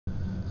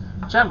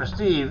Chaplain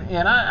Steve,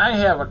 and I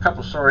have a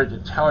couple stories to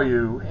tell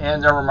you,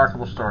 and they're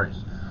remarkable stories.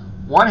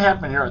 One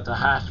happened here at the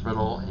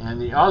hospital,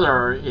 and the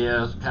other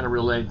is kind of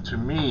related to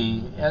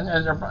me, and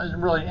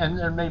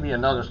there may be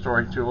another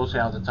story too. We'll see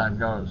how the time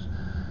goes.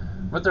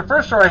 But the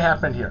first story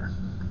happened here,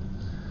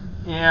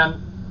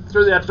 and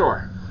through that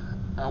door,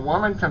 a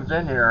woman comes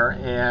in here,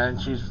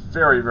 and she's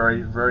very,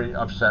 very, very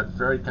upset,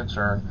 very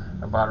concerned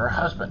about her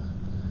husband.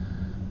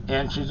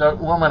 And she's a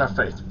woman of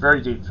faith,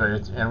 very deep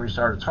faith, and we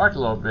started talking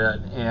a little bit,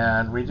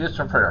 and we did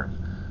some prayers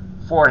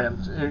for him.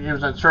 He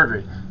was in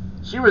surgery.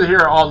 She was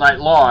here all night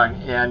long,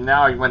 and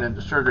now he went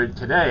into surgery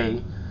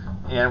today,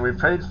 and we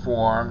prayed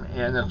for him,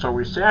 and then so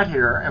we sat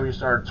here, and we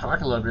started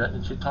talking a little bit,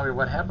 and she told me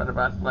what happened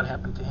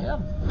to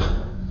him.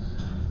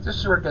 This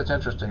is where it gets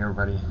interesting,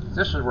 everybody.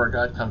 This is where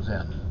God comes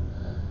in.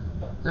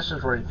 This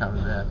is where he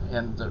comes in.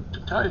 And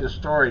to tell you the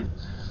story,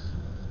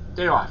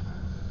 day off.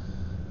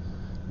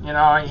 You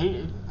know,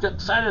 he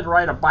decided to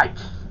ride a bike.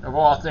 Of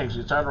all things,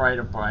 he decided to ride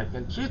a bike,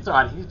 and she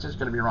thought he's just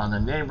going to be around the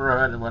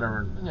neighborhood and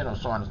whatever, you know,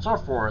 so on and so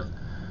forth.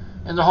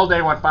 And the whole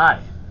day went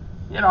by.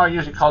 You know, he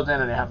usually calls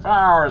in a half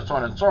hour, so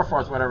on and so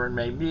forth, whatever it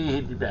may be.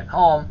 He'd be back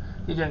home.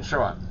 He didn't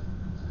show up.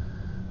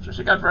 So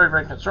she got very,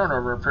 very concerned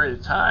over a period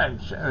of time.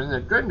 And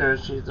the good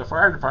news, the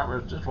fire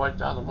department was just like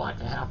down the block,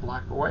 a half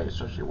block away.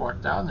 So she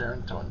walked down there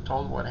and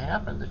told what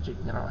happened, that she,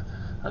 you know, her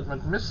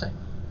husband's missing.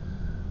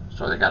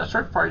 So they got a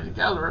search party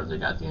together. They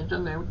got the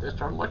engine. They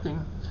started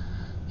looking.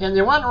 And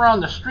they went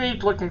around the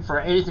street looking for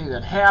anything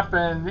that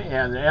happened.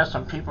 And they asked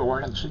some people,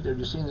 have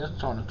you seen this,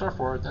 so on and so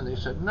forth. And they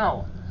said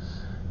no.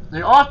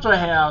 They also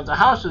have the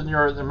houses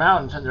near the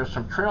mountains, and there's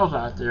some trails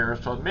out there,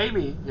 so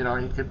maybe, you know,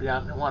 he could be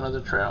on one of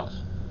the trails.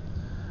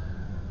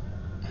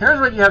 Here's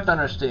what you have to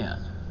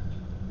understand.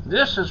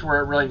 This is where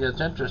it really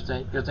gets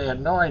interesting, because they had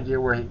no idea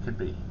where he could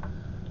be.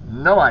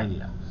 No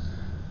idea.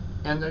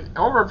 And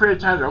over a period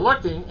of time, they're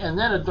looking, and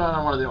then it dawned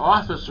on one of the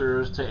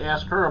officers to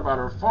ask her about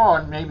her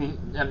phone. Maybe,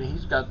 and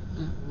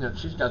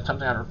she's got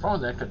something on her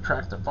phone that could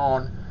track the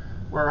phone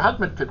where her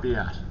husband could be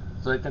at,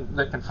 so they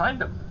can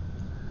find him.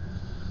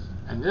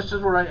 And this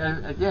is where,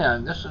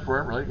 this is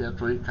where it really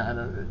gets really kind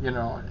of, you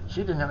know,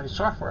 she didn't have any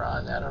software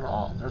on that at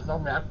all. There's no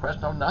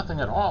MapQuest, no nothing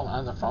at all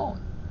on the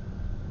phone.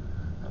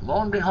 And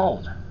lo and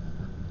behold,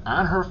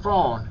 on her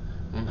phone,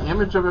 an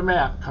image of a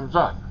map comes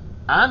up.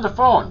 On the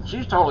phone.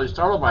 She's totally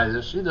startled by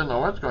this. She doesn't know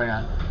what's going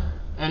on.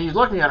 And he's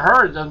looking at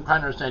her, he doesn't quite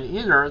understand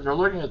either. They're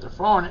looking at the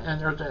phone, and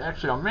there's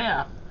actually a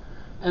map.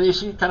 And they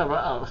see kind of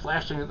a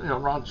flashing, you know,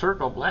 round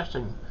circle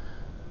blasting.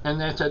 And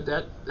they said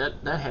that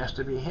has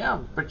to be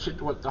him. But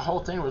what the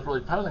whole thing was really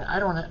puzzling.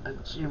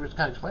 She was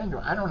kind of explaining to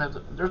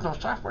her, there's no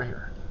software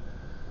here.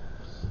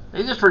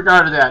 They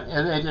disregarded that,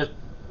 and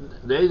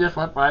they just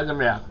went by the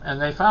map, and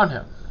they found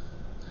him.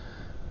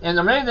 And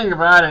the main thing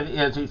about it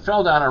is he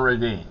fell down a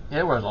ravine.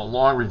 It was a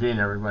long ravine,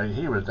 everybody.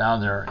 He was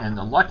down there, and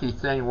the lucky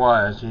thing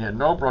was he had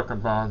no broken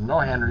bones, no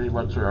hand injury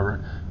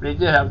whatsoever, but he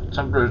did have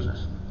some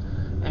bruises.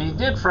 And he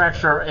did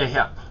fracture a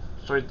hip.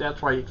 So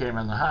that's why he came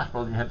in the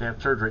hospital. He had to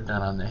have surgery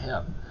done on the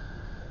hip.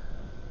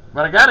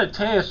 But I got to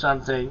tell you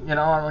something, you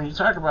know, when you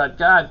talk about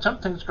God, some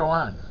things go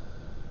on.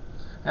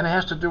 And it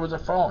has to do with the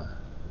phone.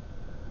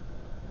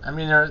 I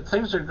mean, there are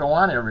things that go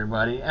on,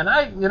 everybody. And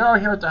you know,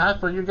 here at the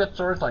hospital, you get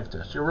stories like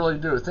this. You really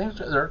do.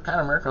 There are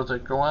kind of miracles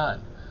that go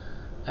on.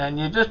 And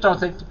you just don't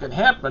think it can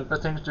happen,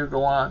 but things do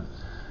go on.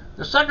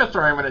 The second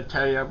story I'm going to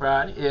tell you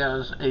about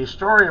is a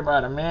story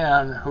about a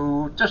man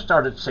who just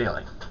started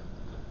sailing.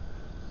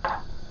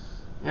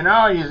 You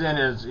know, he's in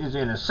his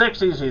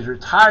 60s, he's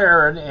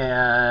retired,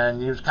 and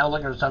he was kind of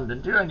looking for something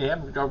to do, and he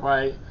happened to go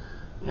by,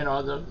 you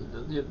know,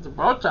 the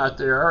boats out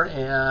there,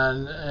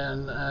 and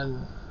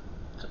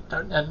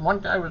one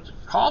guy was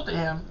called to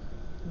him,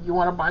 you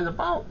want to buy the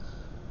boat?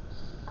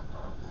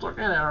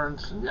 Looking at her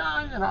and said,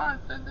 yeah, you know,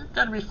 it's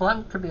got to be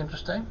fun, could be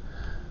interesting.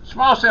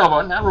 Small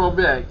sailboat, not real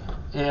big,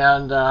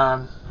 and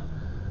so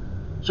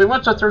he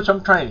went through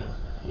some training.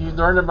 He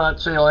learned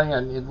about sailing,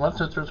 and he went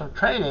through some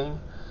training.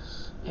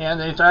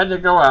 And they decided to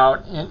go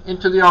out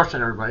into the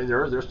ocean, everybody.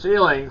 They're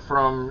sailing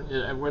from,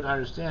 what I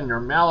understand, near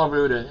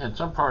Malibu and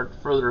some part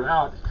further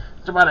out.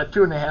 It's about a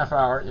 2.5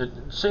 hour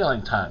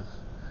sailing time.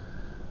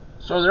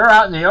 So they're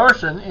out in the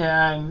ocean,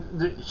 and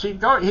he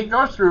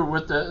goes through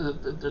with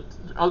the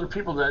other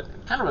people that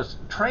kind of was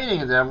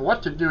training them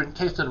what to do in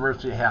case an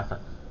emergency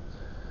happened.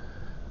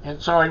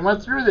 And so he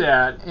went through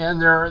that,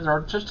 and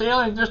they're just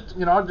sailing, just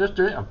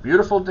doing a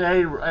beautiful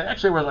day.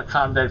 Actually, it was a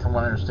calm day from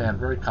what I understand,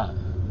 very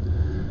calm.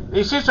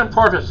 You see some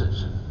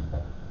porpoises,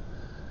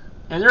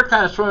 and they're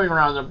kind of swimming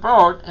around the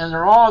boat, and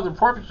the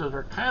porpoises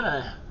are kind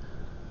of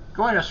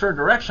going a certain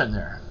direction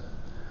there.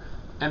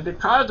 And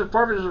because the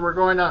porpoises were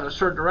going down a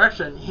certain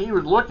direction, he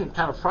was looking,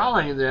 kind of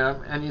following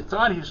them, and he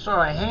thought he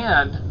saw a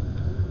hand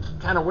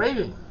kind of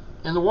waving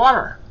in the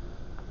water.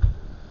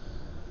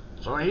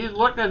 So he's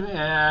looking,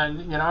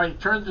 and you know, he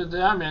turns to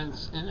them, and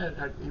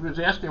he was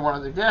asking one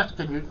of the guests,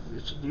 do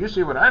you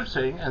see what I'm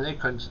seeing? And they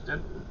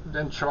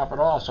didn't show up at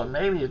all. So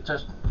maybe it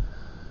just,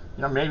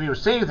 you know, maybe he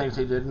was seeing things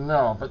he didn't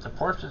know, but the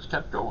porpoises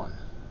kept going,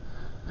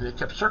 and they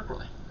kept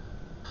circling.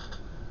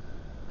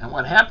 And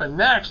what happened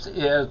next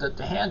is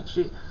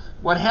that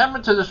what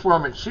happened to this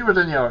woman, she was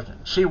in the ocean.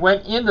 She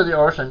went into the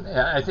ocean,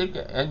 I think,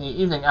 in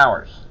the evening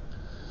hours.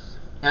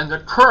 And the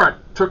current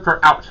took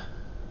her out.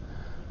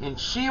 And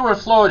she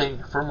was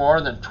floating for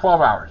more than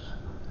 12 hours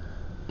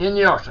in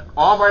the ocean,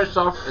 all by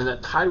herself, and the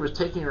tide was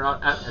taking her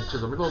out into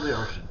the middle of the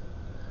ocean.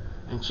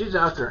 And she's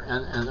out there,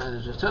 and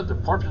as I said, the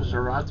porpoises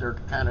are out there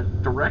kind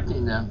of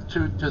directing them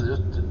to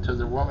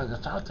the woman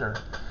that's out there.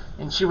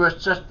 And she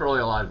was just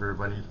barely alive,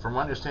 everybody. From what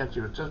I understand, she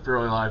was just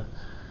barely alive.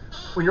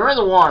 When you're in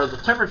the water, the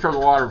temperature of the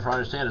water, from what I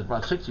understand, is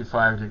about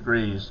 65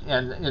 degrees,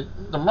 and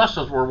the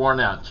muscles were worn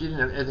out. She didn't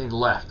have anything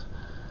left.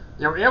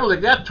 They were able to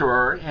get to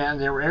her,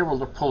 and they were able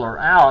to pull her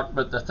out,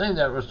 but the thing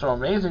that was so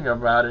amazing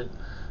about it,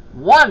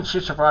 one, she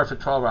survived for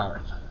 12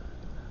 hours,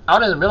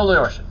 out in the middle of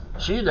the ocean.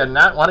 She did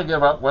not want to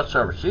give up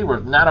whatsoever. She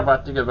was not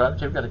about to give up.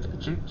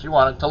 She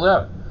wanted to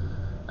live.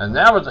 And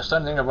that was the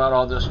stunning thing about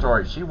all this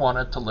story. She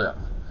wanted to live.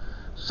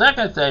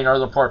 Second thing are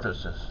the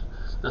porpoises.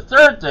 The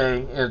third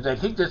thing is that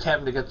he just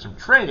happened to get some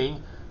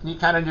training, and he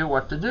kind of knew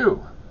what to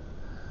do.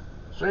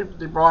 So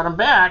they brought him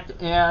back,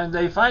 and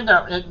they find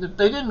out, and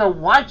they didn't know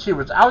why she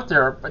was out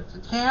there, but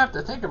you have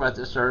to think about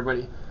this,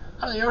 everybody,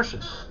 out in the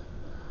ocean.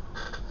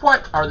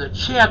 What are the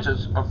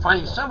chances of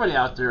finding somebody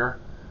out there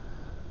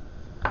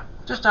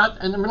just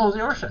out in the middle of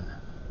the ocean?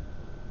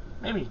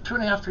 Maybe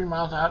 2.5, 3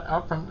 miles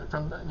out from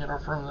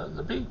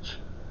the beach.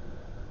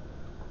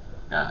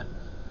 God,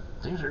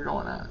 things are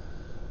going on.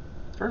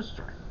 First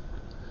story.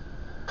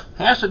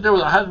 It has to do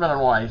with a husband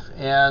and wife,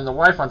 and the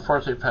wife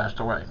unfortunately passed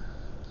away.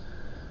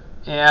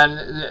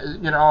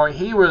 And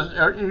he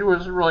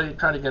was really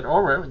trying to get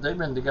over it. They've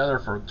been together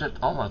for just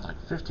almost like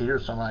 50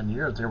 years, some odd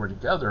years they were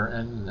together,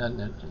 and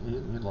then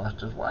he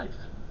lost his wife.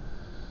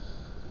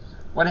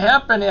 What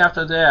happened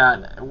after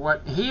that?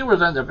 He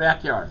was in the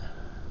backyard,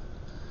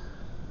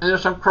 and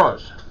there's some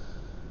crows.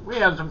 We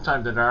have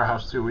sometimes at our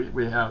house too.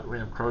 We have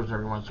crows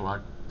every once in a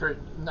while,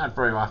 not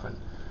very often.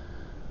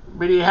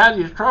 But he had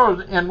these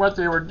crows, and what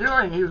they were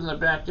doing, he was in the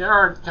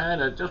backyard,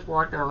 kind of just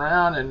walking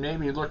around and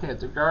maybe looking at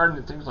the garden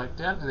and things like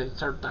that, and they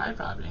started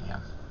dive-bombing him.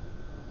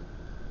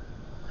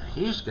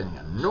 He's getting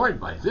annoyed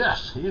by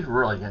this. He's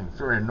really getting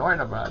very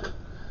annoyed about it.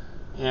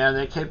 And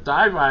they kept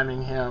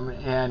dive-bombing him,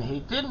 and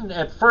he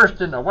at first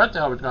didn't know what the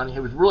hell was going on. He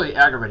was really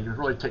aggravated. He was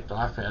really ticked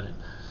off at it.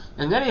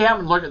 And then he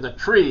happened to look at the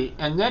tree,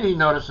 and then he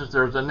notices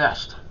there's a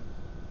nest.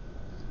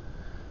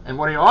 And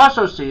what he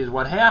also sees,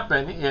 what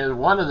happened is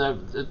one of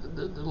the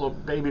little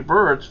baby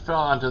birds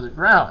fell onto the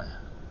ground.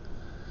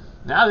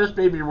 Now this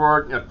baby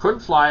bird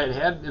couldn't fly.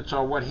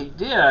 So what he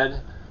did,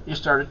 he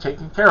started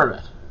taking care of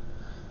it.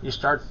 He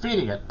started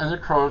feeding it, and the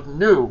crows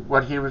knew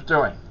what he was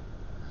doing.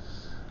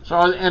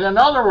 So, and in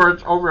other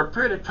words, over a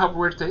period of a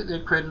couple weeks, they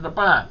created a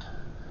bond.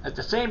 At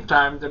the same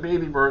time, the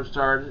baby bird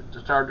started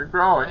to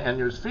grow, and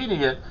he was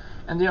feeding it.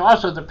 And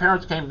the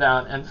parents came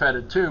down and fed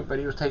it too, but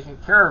he was taking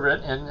care of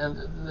it,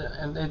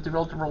 and they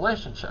developed a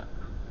relationship.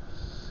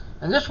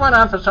 And this went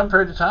on for some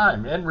period of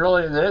time. And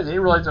really, they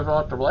really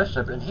developed a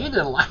relationship. And he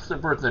didn't like the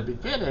bird in the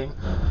beginning,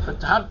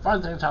 but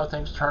how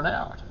things turn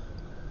out.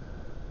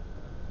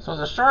 So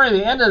the story at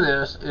the end of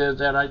this is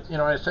that I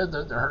said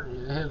that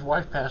his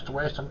wife passed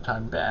away some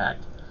time back.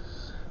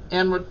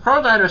 And what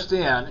crows I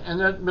understand, and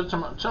there's been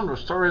some of the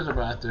stories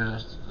about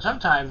this,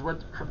 sometimes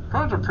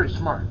crows are pretty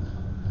smart.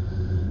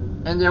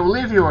 And they will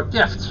leave you a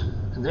gift,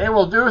 and they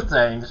will do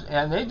things,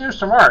 and they do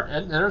some art,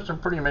 and there's some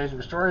pretty amazing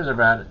stories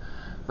about it.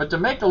 But to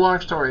make a long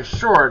story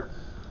short,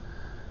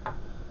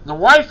 the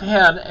wife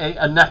had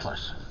a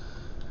necklace,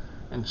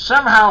 and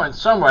somehow, in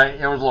some way,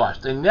 it was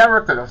lost. They never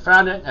could have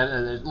found it,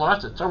 and they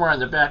lost it somewhere in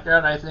the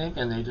backyard, I think,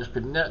 and they just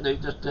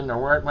didn't know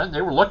where it went.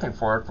 They were looking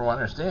for it, from what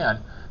I understand.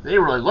 They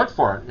really looked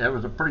for it. It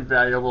was a pretty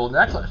valuable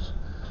necklace.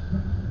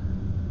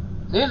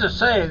 Needless to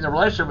say, the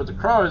relationship with the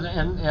crows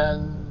and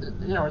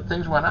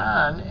things went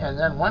on, and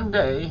then one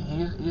day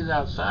he's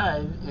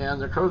outside,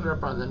 and the crows are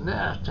up on the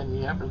nest, and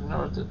he happens to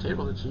notice the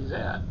table that she's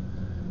at.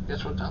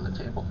 Guess what's on the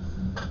table?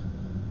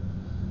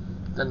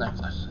 The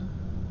necklace.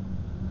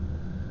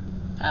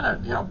 Kind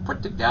of,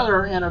 put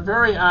together in a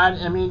very odd,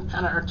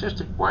 kind of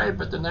artistic way,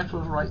 but the necklace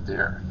was right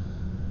there.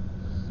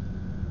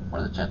 What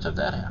are the chances of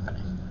that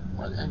happening?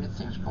 Well,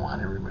 things go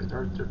on, everybody.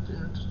 There's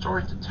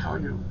stories to tell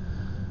you,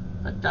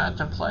 but God's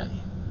in play.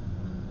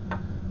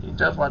 He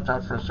does watch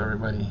out for us,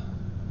 everybody.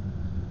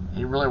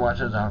 He really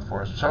watches out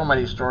for us. So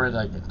many stories.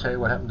 I can tell you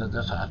what happened at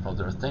this hospital.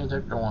 There are things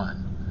that go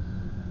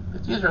on.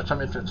 But these are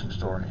some interesting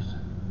stories.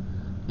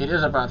 It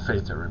is about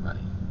faith,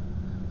 everybody.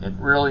 It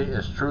really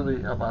is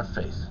truly about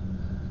faith.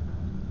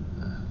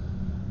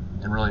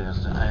 It really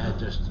is.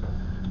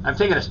 I'm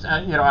thinking,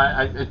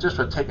 I just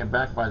was taken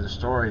back by the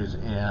stories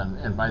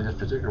and by this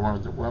particular one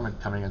with the woman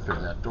coming in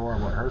through that door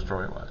and what her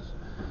story was.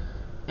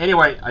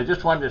 Anyway, I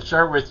just wanted to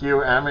share with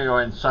you, and I'm going to go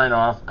ahead and sign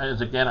off.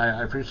 Again,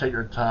 I appreciate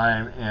your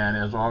time, and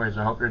as always,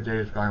 I hope your day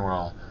is going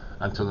well.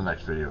 Until the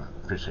next video,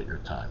 appreciate your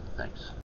time. Thanks.